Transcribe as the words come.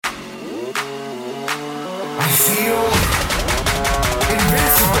I feel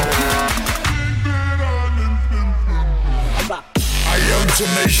invincible. I am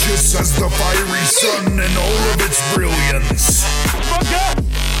tenacious as the fiery sun in all of its brilliance.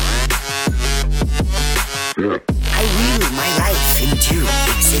 I will my life into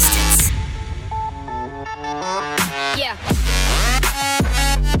existence. Yeah.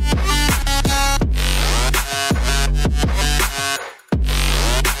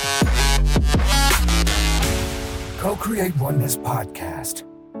 Co-Create Oneness Podcast.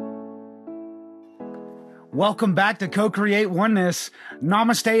 Welcome back to Co-Create Oneness.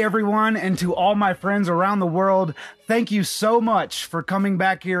 Namaste, everyone, and to all my friends around the world, thank you so much for coming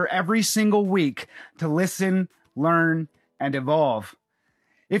back here every single week to listen, learn, and evolve.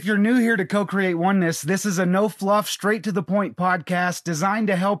 If you're new here to Co-Create Oneness, this is a no-fluff, straight-to-the-point podcast designed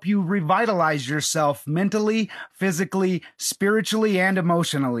to help you revitalize yourself mentally, physically, spiritually, and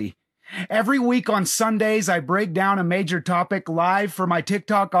emotionally. Every week on Sundays, I break down a major topic live for my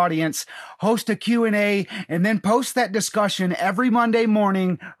TikTok audience, host a Q&A, and then post that discussion every Monday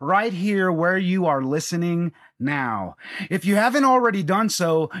morning right here where you are listening now. If you haven't already done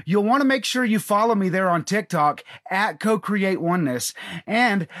so, you'll want to make sure you follow me there on TikTok at Co-Create Oneness.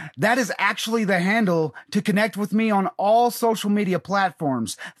 And that is actually the handle to connect with me on all social media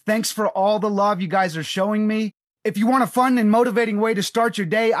platforms. Thanks for all the love you guys are showing me. If you want a fun and motivating way to start your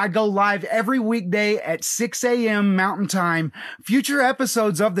day, I go live every weekday at 6 a.m. Mountain Time. Future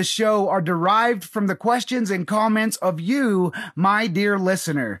episodes of the show are derived from the questions and comments of you, my dear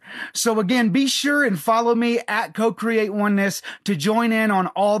listener. So again, be sure and follow me at Co-Create Oneness to join in on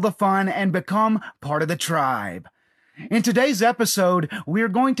all the fun and become part of the tribe. In today's episode, we are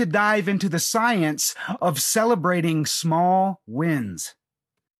going to dive into the science of celebrating small wins.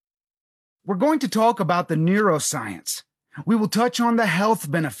 We're going to talk about the neuroscience. We will touch on the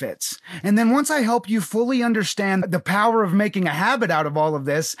health benefits. And then once I help you fully understand the power of making a habit out of all of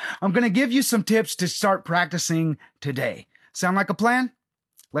this, I'm going to give you some tips to start practicing today. Sound like a plan?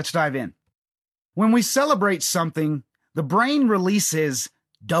 Let's dive in. When we celebrate something, the brain releases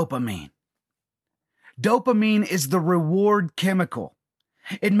dopamine. Dopamine is the reward chemical.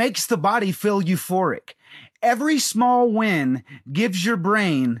 It makes the body feel euphoric. Every small win gives your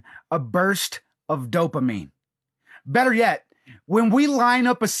brain a burst of dopamine. Better yet, when we line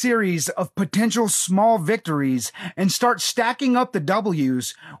up a series of potential small victories and start stacking up the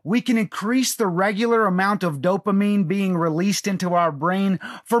W's, we can increase the regular amount of dopamine being released into our brain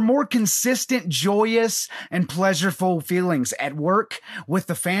for more consistent, joyous, and pleasureful feelings at work, with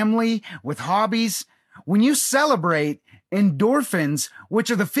the family, with hobbies. When you celebrate, endorphins, which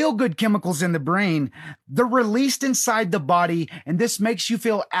are the feel-good chemicals in the brain, they're released inside the body, and this makes you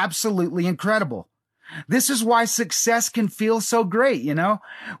feel absolutely incredible. This is why success can feel so great, you know?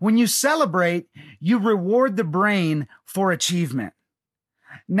 When you celebrate, you reward the brain for achievement.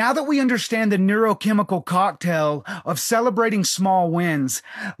 Now that we understand the neurochemical cocktail of celebrating small wins,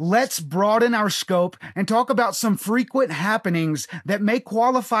 let's broaden our scope and talk about some frequent happenings that may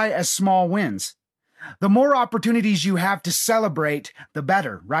qualify as small wins. The more opportunities you have to celebrate, the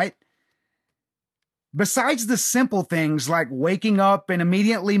better, right? Besides the simple things like waking up and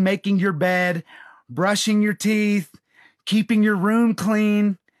immediately making your bed, brushing your teeth, keeping your room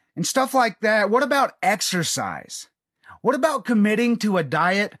clean, and stuff like that, what about exercise? What about committing to a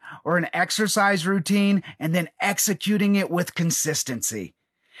diet or an exercise routine and then executing it with consistency?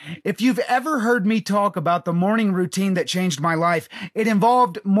 If you've ever heard me talk about the morning routine that changed my life, it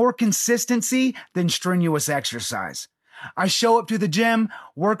involved more consistency than strenuous exercise. I show up to the gym,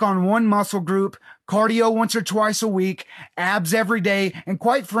 work on one muscle group, cardio once or twice a week, abs every day, and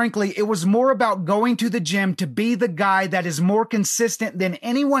quite frankly, it was more about going to the gym to be the guy that is more consistent than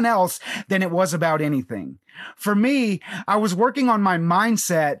anyone else than it was about anything. For me, I was working on my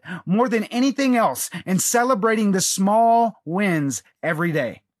mindset more than anything else and celebrating the small wins every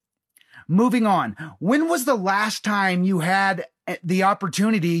day. Moving on, when was the last time you had the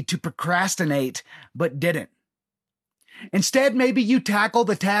opportunity to procrastinate but didn't? Instead, maybe you tackle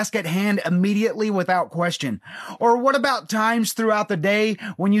the task at hand immediately without question. Or what about times throughout the day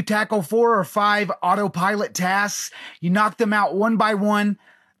when you tackle 4 or 5 autopilot tasks, you knock them out one by one?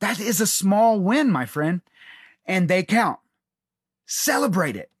 That is a small win, my friend, and they count.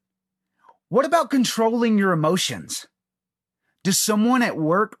 Celebrate it. What about controlling your emotions? Does someone at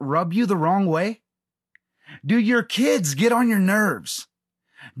work rub you the wrong way? Do your kids get on your nerves?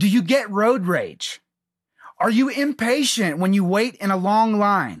 Do you get road rage? Are you impatient when you wait in a long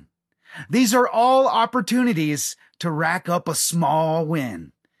line? These are all opportunities to rack up a small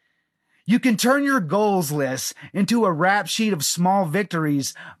win. You can turn your goals list into a rap sheet of small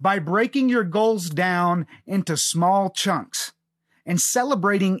victories by breaking your goals down into small chunks and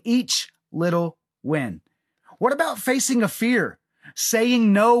celebrating each little win. What about facing a fear,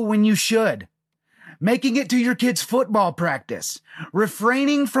 saying no when you should, making it to your kid's football practice,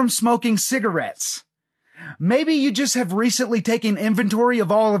 refraining from smoking cigarettes? Maybe you just have recently taken inventory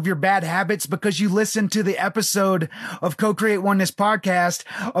of all of your bad habits because you listened to the episode of Co-Create Oneness podcast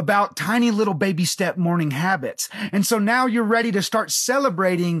about tiny little baby step morning habits. And so now you're ready to start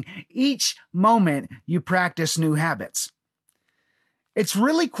celebrating each moment you practice new habits. It's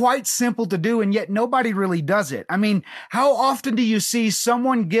really quite simple to do, and yet nobody really does it. I mean, how often do you see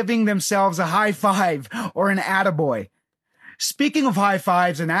someone giving themselves a high five or an attaboy? Speaking of high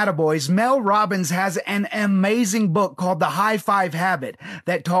fives and attaboys, Mel Robbins has an amazing book called The High Five Habit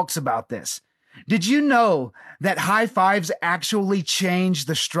that talks about this. Did you know that high fives actually change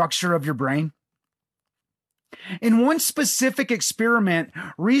the structure of your brain? In one specific experiment,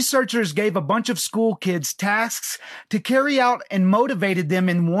 researchers gave a bunch of school kids tasks to carry out and motivated them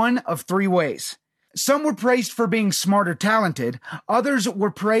in one of three ways. Some were praised for being smart or talented. Others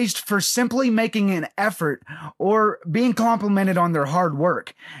were praised for simply making an effort or being complimented on their hard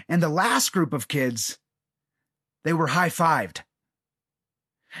work. And the last group of kids, they were high-fived.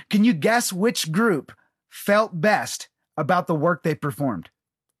 Can you guess which group felt best about the work they performed?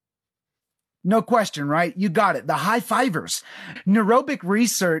 No question, right? You got it. The high-fivers. Neurobic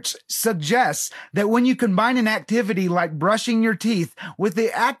research suggests that when you combine an activity like brushing your teeth with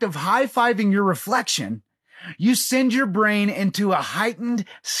the act of high-fiving your reflection, you send your brain into a heightened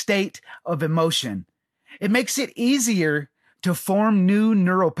state of emotion. It makes it easier to form new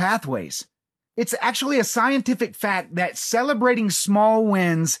neural pathways. It's actually a scientific fact that celebrating small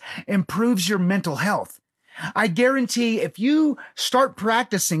wins improves your mental health. I guarantee if you start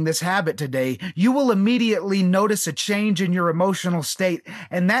practicing this habit today, you will immediately notice a change in your emotional state,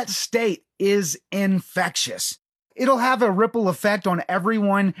 and that state is infectious. It'll have a ripple effect on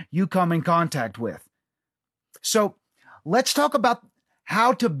everyone you come in contact with. So let's talk about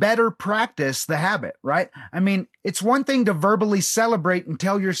how to better practice the habit, right? I mean, it's one thing to verbally celebrate and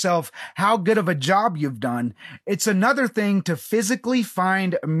tell yourself how good of a job you've done. It's another thing to physically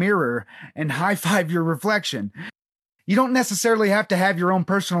find a mirror and high-five your reflection. You don't necessarily have to have your own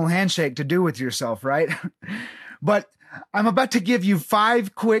personal handshake to do with yourself, right? But I'm about to give you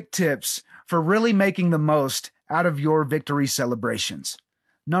 5 quick tips for really making the most out of your victory celebrations.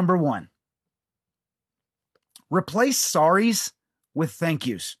 Number 1, replace sorries with thank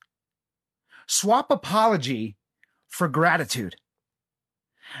yous. Swap apology for gratitude.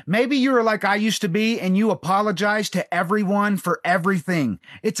 Maybe you're like I used to be and you apologize to everyone for everything.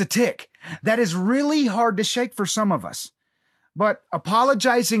 It's a tic that is really hard to shake for some of us. But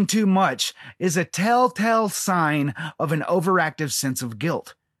apologizing too much is a telltale sign of an overactive sense of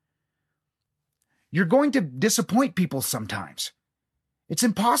guilt. You're going to disappoint people sometimes. It's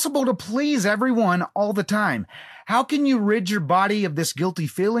impossible to please everyone all the time. How can you rid your body of this guilty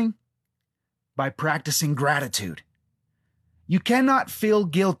feeling? By practicing gratitude. You cannot feel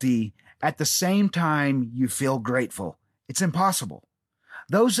guilty at the same time you feel grateful. It's impossible.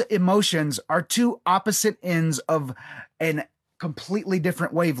 Those emotions are two opposite ends of a completely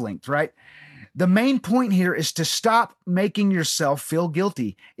different wavelength, right? The main point here is to stop making yourself feel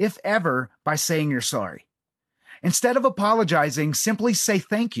guilty, if ever, by saying you're sorry. Instead of apologizing, simply say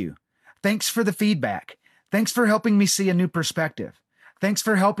thank you. Thanks for the feedback. Thanks for helping me see a new perspective. Thanks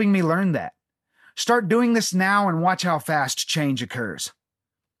for helping me learn that. Start doing this now and watch how fast change occurs.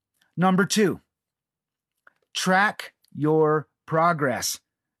 Number 2, track your progress.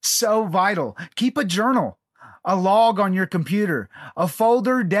 So vital. Keep a journal, a log on your computer, a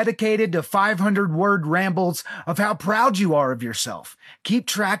folder dedicated to 500-word rambles of how proud you are of yourself. Keep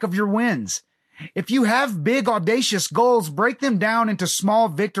track of your wins. If you have big, audacious goals, break them down into small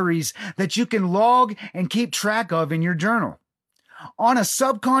victories that you can log and keep track of in your journal. On a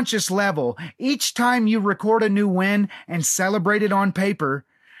subconscious level, each time you record a new win and celebrate it on paper,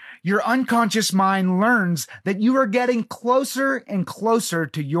 your unconscious mind learns that you are getting closer and closer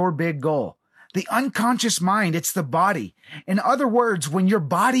to your big goal. The unconscious mind, it's the body. In other words, when your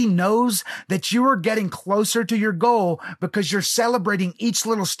body knows that you are getting closer to your goal because you're celebrating each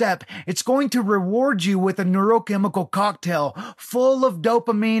little step, it's going to reward you with a neurochemical cocktail full of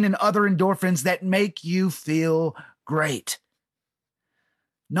dopamine and other endorphins that make you feel great.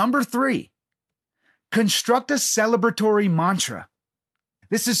 Number 3, construct a celebratory mantra.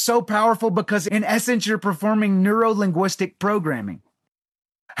 This is so powerful because in essence, you're performing neuro-linguistic programming.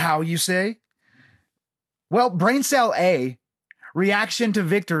 How, you say? Well, brain cell A reaction to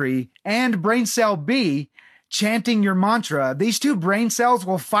victory, and brain cell B, chanting your mantra, these two brain cells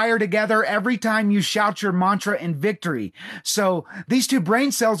will fire together every time you shout your mantra in victory. So these two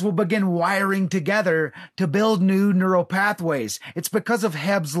brain cells will begin wiring together to build new neural pathways. It's because of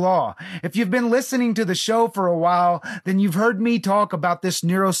Hebb's law. If you've been listening to the show for a while, then you've heard me talk about this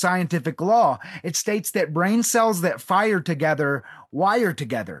neuroscientific law. It states that brain cells that fire together wire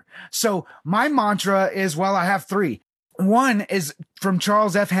together. So my mantra is, well, I have three. One is from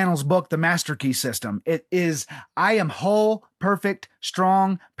Charles F. Haanel's book, The Master Key System. It is, I am whole, perfect,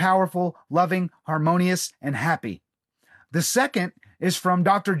 strong, powerful, loving, harmonious, and happy. The second is from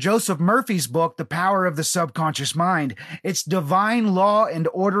Dr. Joseph Murphy's book, The Power of the Subconscious Mind. It's divine law and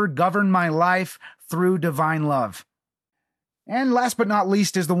order govern my life through divine love. And last but not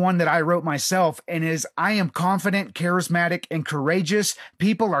least is the one that I wrote myself, and is, I am confident, charismatic, and courageous.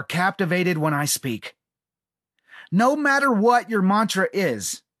 People are captivated when I speak. No matter what your mantra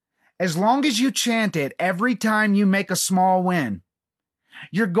is, as long as you chant it every time you make a small win,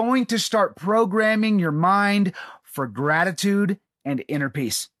 you're going to start programming your mind for gratitude and inner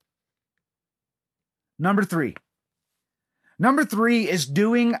peace. Number three is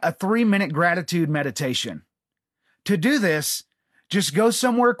doing a 3-minute gratitude meditation. To do this, just go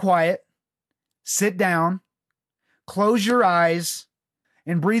somewhere quiet, sit down, close your eyes,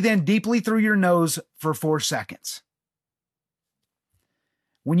 and breathe in deeply through your nose for 4 seconds.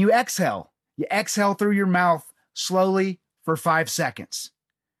 When you exhale through your mouth slowly for 5 seconds.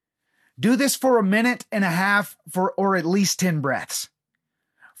 Do this for 1.5 minutes or at least 10 breaths.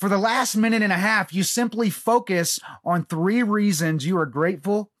 For the last 1.5 minutes, you simply focus on 3 reasons you are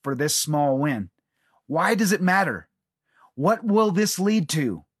grateful for this small win. Why does it matter? What will this lead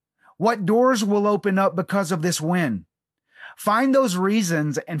to? What doors will open up because of this win? Find those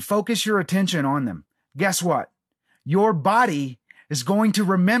reasons and focus your attention on them. Guess what? Your body is going to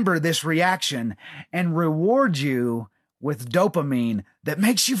remember this reaction and reward you with dopamine that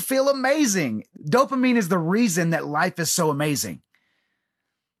makes you feel amazing. Dopamine is the reason that life is so amazing.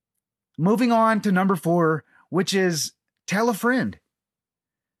 Moving on to number 4, which is tell a friend.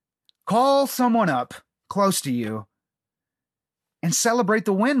 Call someone up close to you and celebrate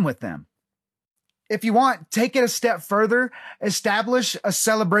the win with them. If you want, take it a step further, establish a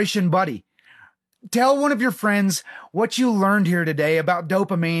celebration buddy. Tell one of your friends what you learned here today about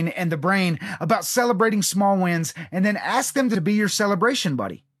dopamine and the brain, about celebrating small wins, and then ask them to be your celebration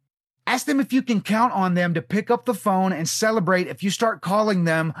buddy. Ask them if you can count on them to pick up the phone and celebrate if you start calling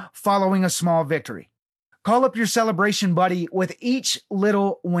them following a small victory. Call up your celebration buddy with each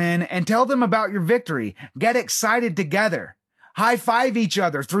little win and tell them about your victory. Get excited together. High-five each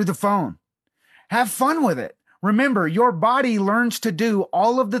other through the phone. Have fun with it. Remember, your body learns to do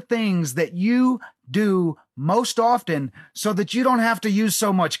all of the things that you do most often so that you don't have to use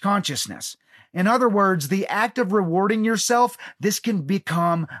so much consciousness. In other words, the act of rewarding yourself, this can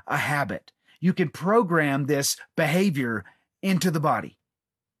become a habit. You can program this behavior into the body.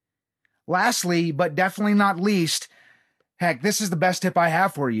 Lastly, but definitely not least, heck, this is the best tip I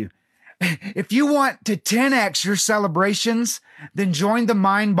have for you. If you want to 10x your celebrations, then join the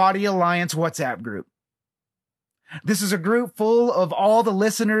Mind Body Alliance WhatsApp group. This is a group full of all the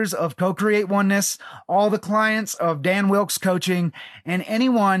listeners of Co-Create Oneness, all the clients of Dan Wilkes Coaching, and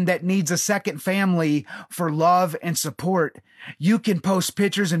anyone that needs a second family for love and support. You can post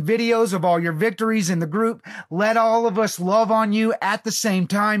pictures and videos of all your victories in the group. Let all of us love on you at the same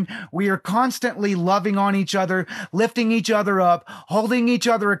time. We are constantly loving on each other, lifting each other up, holding each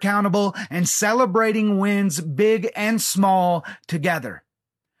other accountable, and celebrating wins big and small together.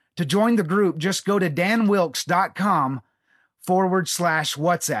 To join the group, just go to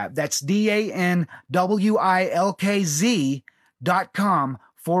danwilkes.com/WhatsApp. That's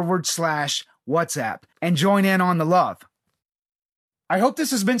DANWILKZ.com/WhatsApp and join in on the love. I hope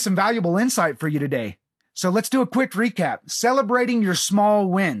this has been some valuable insight for you today. So let's do a quick recap. Celebrating your small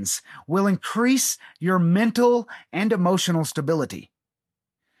wins will increase your mental and emotional stability.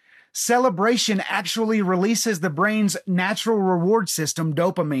 Celebration actually releases the brain's natural reward system,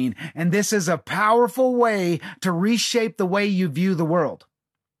 dopamine, and this is a powerful way to reshape the way you view the world.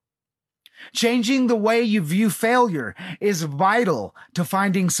 Changing the way you view failure is vital to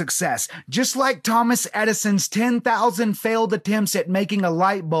finding success. Just like Thomas Edison's 10,000 failed attempts at making a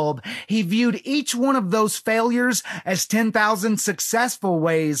light bulb, he viewed each one of those failures as 10,000 successful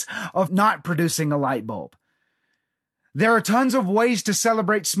ways of not producing a light bulb. There are tons of ways to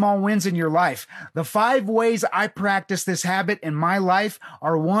celebrate small wins in your life. The 5 ways I practice this habit in my life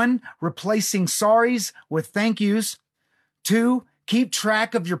are 1, replacing sorries with thank yous. 2, keep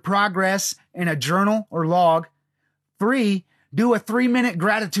track of your progress in a journal or log. 3, Do a 3-minute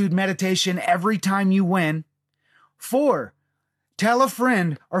gratitude meditation every time you win. 4, tell a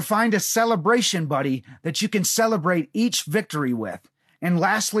friend or find a celebration buddy that you can celebrate each victory with. And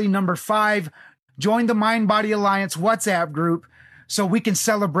lastly, number 5, join the Mind Body Alliance WhatsApp group so we can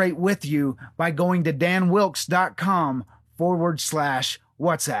celebrate with you by going to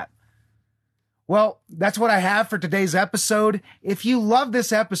danwilkes.com/WhatsApp. Well, that's what I have for today's episode. If you love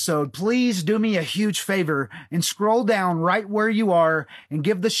this episode, please do me a huge favor and scroll down right where you are and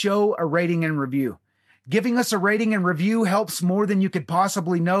give the show a rating and review. Giving us a rating and review helps more than you could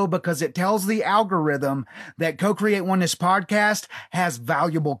possibly know because it tells the algorithm that Co-Create Oneness Podcast has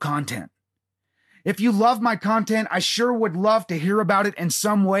valuable content. If you love my content, I sure would love to hear about it in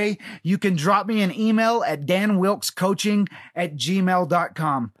some way. You can drop me an email at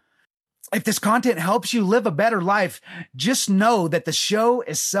danwilkescoaching@gmail.com. If this content helps you live a better life, just know that the show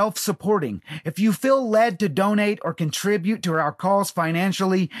is self-supporting. If you feel led to donate or contribute to our cause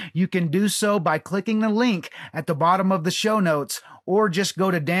financially, you can do so by clicking the link at the bottom of the show notes or just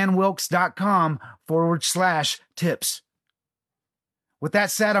go to danwilkes.com/tips. With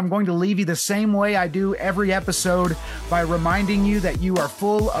that said, I'm going to leave you the same way I do every episode by reminding you that you are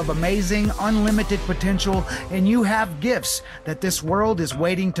full of amazing, unlimited potential and you have gifts that this world is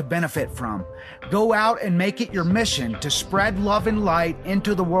waiting to benefit from. Go out and make it your mission to spread love and light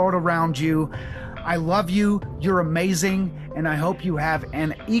into the world around you. I love you, you're amazing, and I hope you have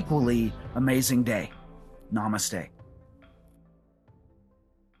an equally amazing day. Namaste.